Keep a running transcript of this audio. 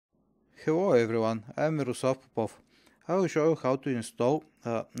Hello everyone, I'm Miroslav Popov. I will show you how to install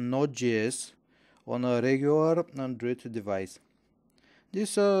Node.js on a regular Android device.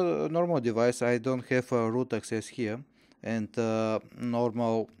 This normal device, I don't have root access here and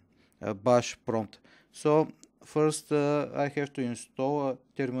normal bash prompt. So first I have to install a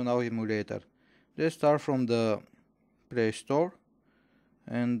terminal emulator. Let's start from the Play Store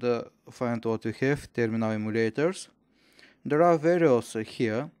and find what we have, terminal emulators. There are various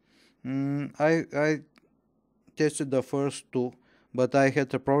here. I tested the first two, but I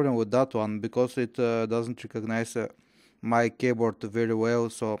had a problem with that one because it doesn't recognize my keyboard very well,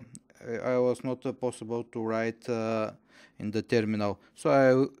 so I was not possible to write in the terminal. So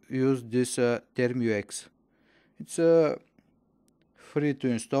I used this Termux. It's free to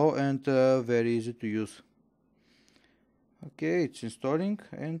install and very easy to use. Okay, it's installing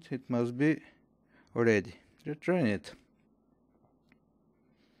and it must be ready. Let's run it.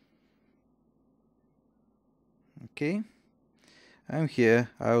 Okay, I'm here.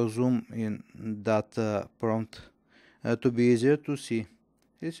 I'll zoom in that prompt to be easier to see.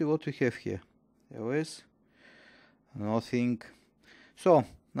 Let's see what we have here. ls, nothing. So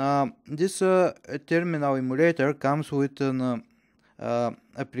this terminal emulator comes with an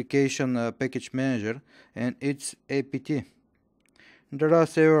application package manager, and it's apt. There are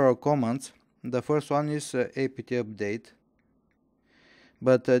several commands. The first one is apt update,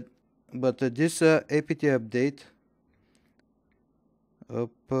 but this apt update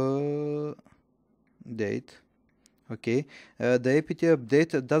okay, the apt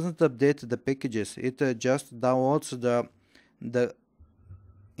update doesn't update the packages. It just downloads the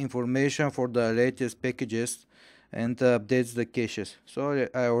information for the latest packages and updates the caches. So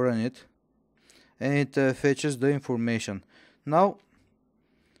I run it and it fetches the information. Now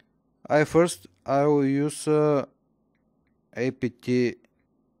I will use apt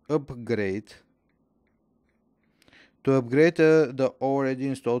upgrade to upgrade the already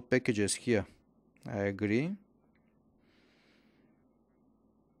installed packages here. I agree.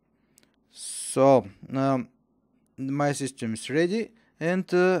 So my system is ready,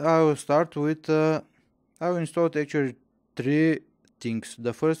 and I will start with I will install actually three things.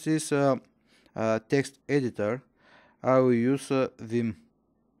 The first is text editor. I will use Vim.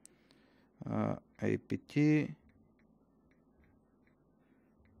 Apt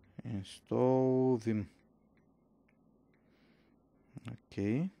install Vim.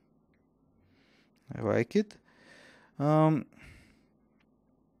 Okay, I like it.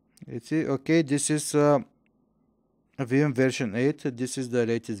 Let's see. Okay, this is Vim version 8. This is the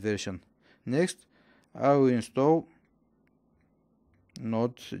latest version. Next, I will install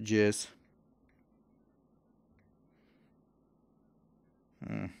Node.js.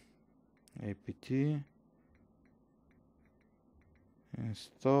 Apt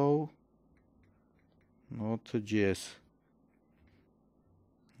install Node.js.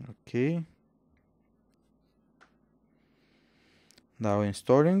 Okay. Now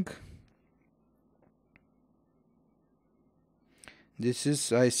installing. This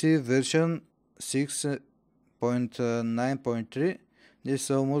is, I see, version 6.9.3. This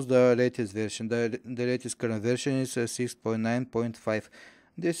is almost the latest version. The latest current version is 6.9.5.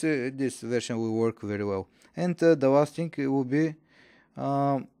 This version will work very well. And the last thing will be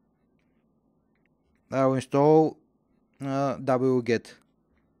I will install wget.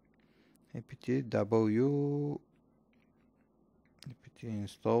 apt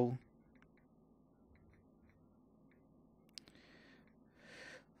install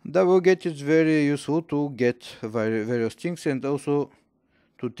wget. Is very useful to get various things and also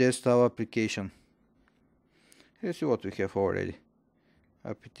to test our application. Let's see what we have already.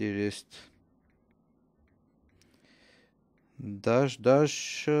 apt rest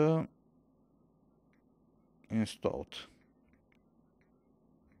dash installed.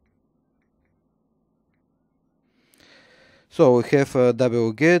 So we have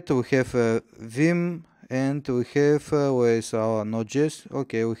wget, we have Vim, and we have where is our Node.js?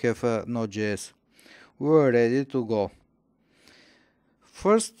 Okay, we have Node.js. We're ready to go.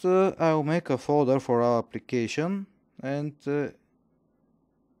 First, I will make a folder for our application and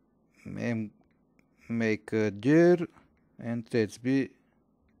make dir, and let's be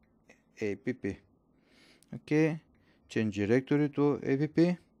app. Okay, change directory to app.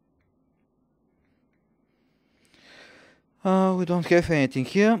 We don't have anything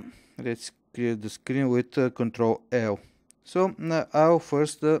here. Let's clear the screen with Control L. So I'll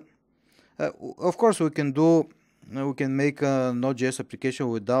first, of course, we can make a Node.js application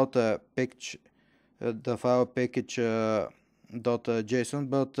without a package, the file package .json,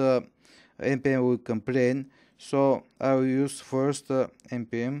 but npm will complain. So I will use first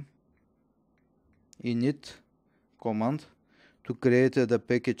npm init command to create the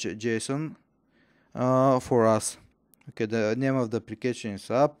package JSON for us. Okay, the name of the application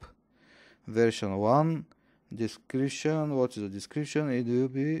is app, version 1, description, what is the description? It will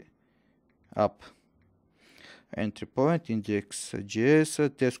be app. Entry point,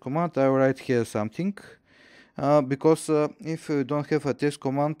 index.js, test command. I will write here something because if you don't have a test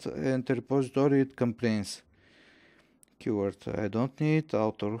command in the repository, it complains. Keyword I don't need,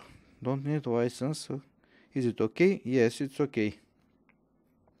 author don't need, license. Is it okay? Yes, it's okay.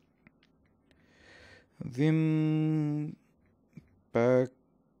 Vim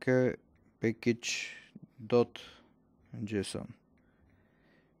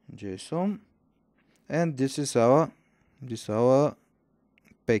package.json, and this is our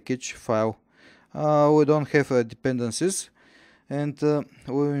package file. We don't have dependencies, and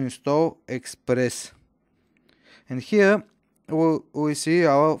we will install Express. And here we see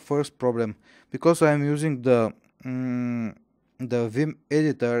our first problem, because I'm using the Vim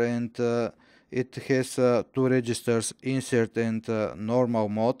editor, and it has two registers, insert and normal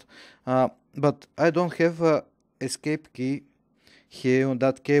mode, but I don't have a escape key here on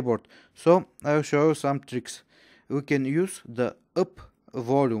that keyboard. So I'll show you some tricks. We can use the up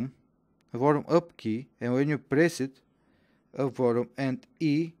volume up key, and when you press it, up volume and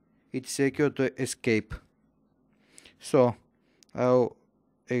E, it's secure to escape. So I'll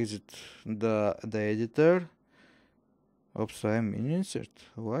exit the editor. Oops, I'm in insert.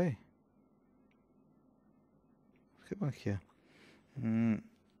 Why? What happened here?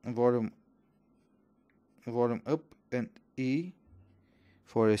 Volume up and E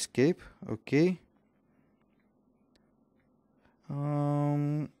for escape. Okay.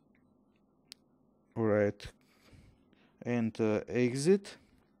 Right. And exit.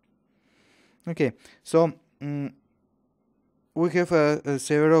 Okay. So we have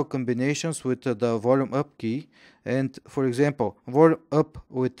several combinations with the volume up key, and for example, volume up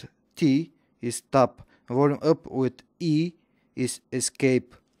with T is stop, volume up with E is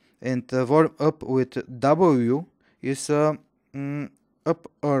escape, and volume up with W is up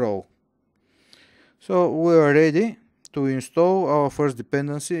arrow. So we are ready to install our first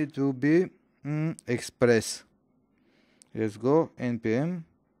dependency. It will be Express. Let's go npm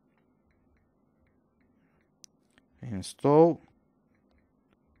install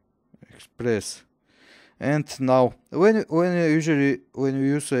Express. And now when you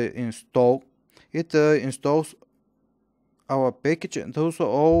use install, it installs our package and also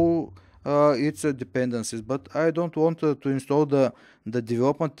all its dependencies, but I don't want to install the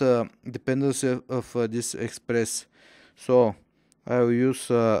development dependency of this Express. So I will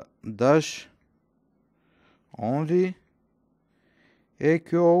use dash only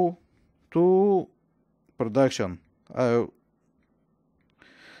equal to production.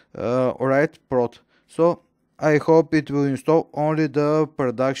 Alright, prod. So I hope it will install only the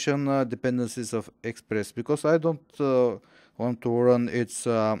production dependencies of Express, because I don't want to run its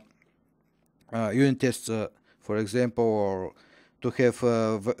unit tests, for example, or to have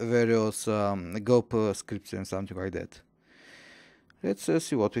various gulp scripts and something like that. Let's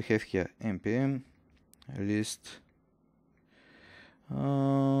see what we have here. npm list.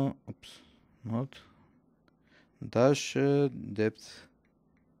 Oops, not dash depth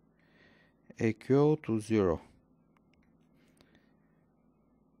equal to 0,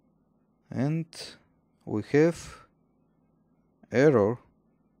 and we have error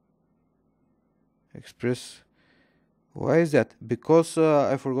Express. Why is that? Because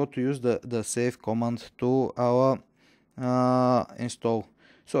I forgot to use the save command to our install.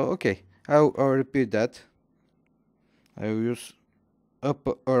 So okay, I'll repeat that. I will use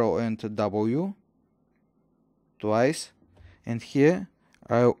up arrow and W twice, and here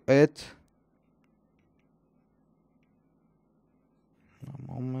I'll add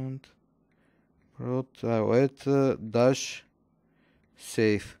I'll add dash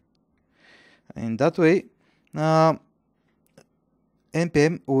save. In that way,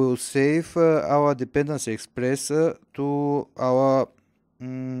 npm will save our dependency Express to our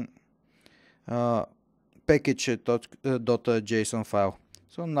package.json file.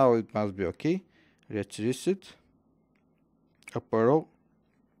 So now it must be okay. Let's reset. Up arrow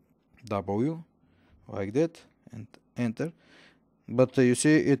W like that and enter. But you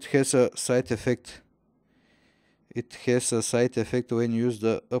see, it has a side effect. It has a side effect when you use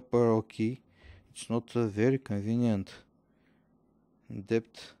the up arrow key. It's not very convenient.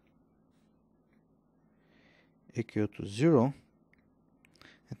 Depth equal to 0.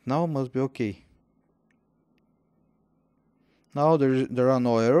 And now must be okay. Now there are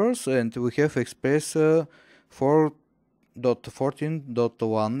no errors, and we have Express for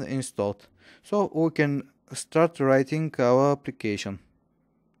 14.1 installed. So we can start writing our application.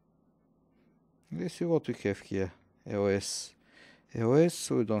 Let's see what we have here. LS.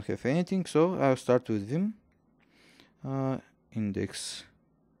 We don't have anything, so I'll start with Vim. Index.js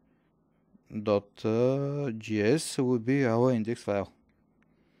will be our index file.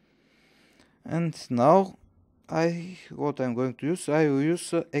 And now what I'm going to use, I will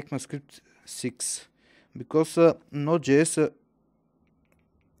use ECMAScript 6, because Node.js,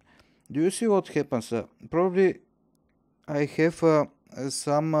 do you see what happens? Probably I have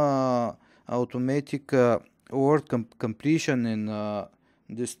some automatic word completion in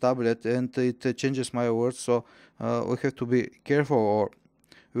this tablet, and it changes my words, so we have to be careful, or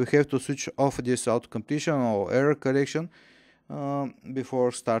we have to switch off this auto completion or error correction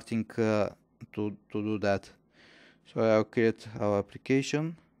before starting to do that. So I'll create our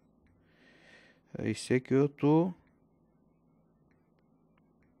application, execute to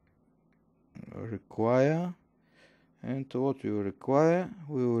require, and what we will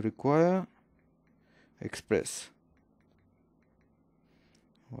require express,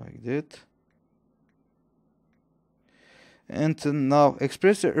 like that. And now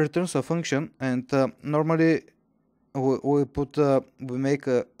express returns a function, and normally we make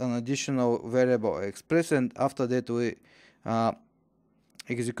an additional variable express, and after that we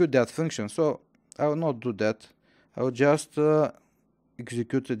execute that function. So I will not do that. I will just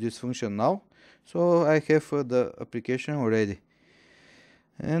execute this function now. So I have the application ready.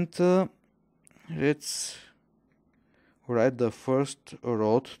 And let's write the first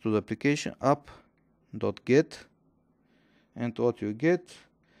route to the application, app.get, and what you get,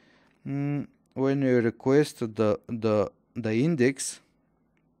 when you request the index,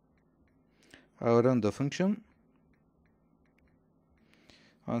 I'll run the function,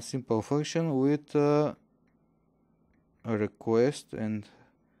 a simple function with a request and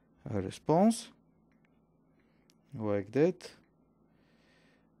a response, like that.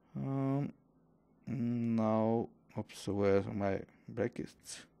 Now, oops, where are my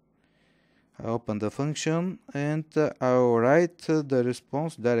brackets? I open the function, and I'll write the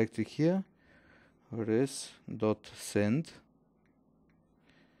response directly here, res.send,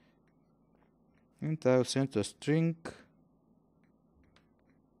 and I'll send a string,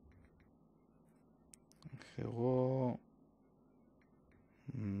 hello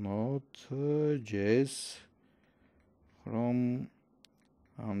Node.js from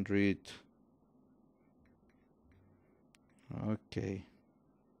Android. Okay,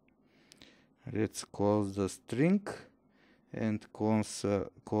 let's close the string and close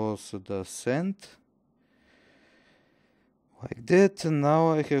the send, like that. Now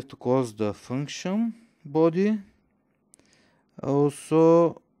I have to close the function body,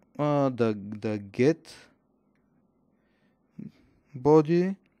 also the get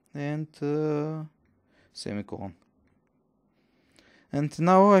body, and semicolon. And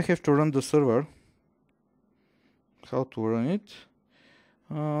now I have to run the server. How to run it?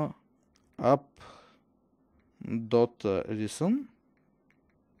 App.listen.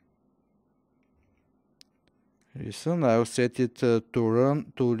 I'll set it to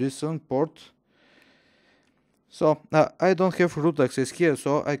listen port. So I don't have root access here,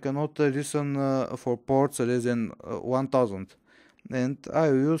 so I cannot listen for ports less than 1000, and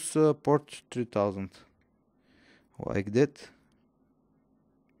I will use port 3000, like that.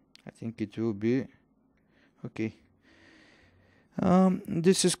 I think it will be okay.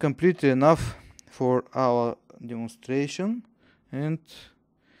 This is completely enough for our demonstration, and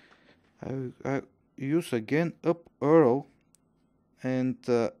I use again up arrow and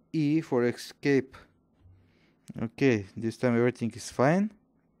E for escape. Okay, this time everything is fine.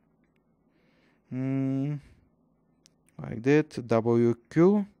 Like that,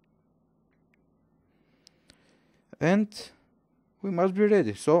 WQ, and we must be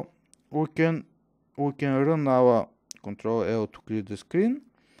ready. So we can run our Control L to clear the screen,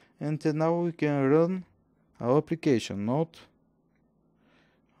 and now we can run our application. Node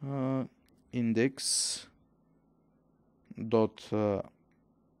index.js.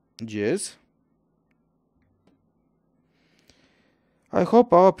 I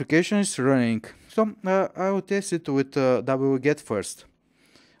hope our application is running. So I will test it with wget first.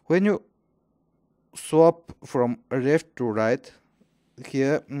 When you swap from left to right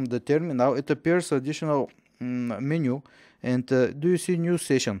here in the terminal, it appears additional menu, and do you see new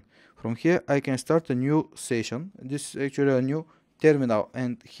session? From here I can start a new session. This is actually a new terminal,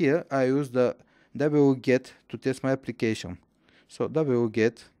 and here I use the wget to test my application. So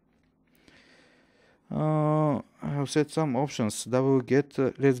wget, I have set some options. Wget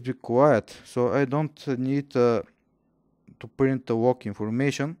let's be quiet, so I don't need to print the walk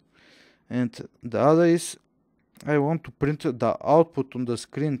information, and the other is I want to print the output on the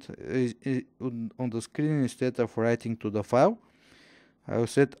screen instead of writing to the file. I will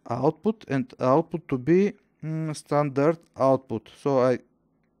set output, and output to be standard output. So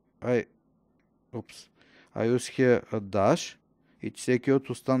I use here a dash. It's equal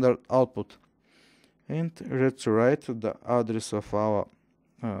to standard output, and let's write the address of our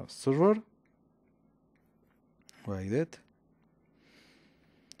server like that.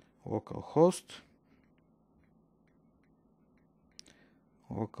 Localhost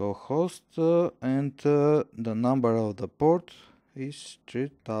and the number of the port is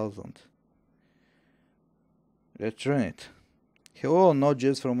 3000. Let's run it. Hello,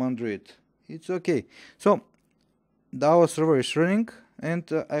 Node.js from Android. It's okay. So our server is running, and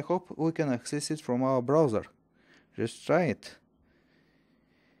I hope we can access it from our browser. Let's try it.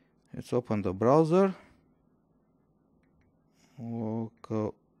 Let's open the browser.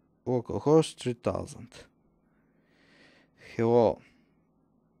 Localhost 3000. Hello.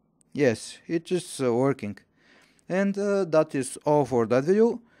 Yes, it is working. And that is all for that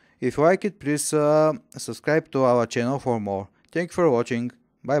video. If you like it, please subscribe to our channel for more. Thank you for watching.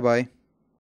 Bye bye.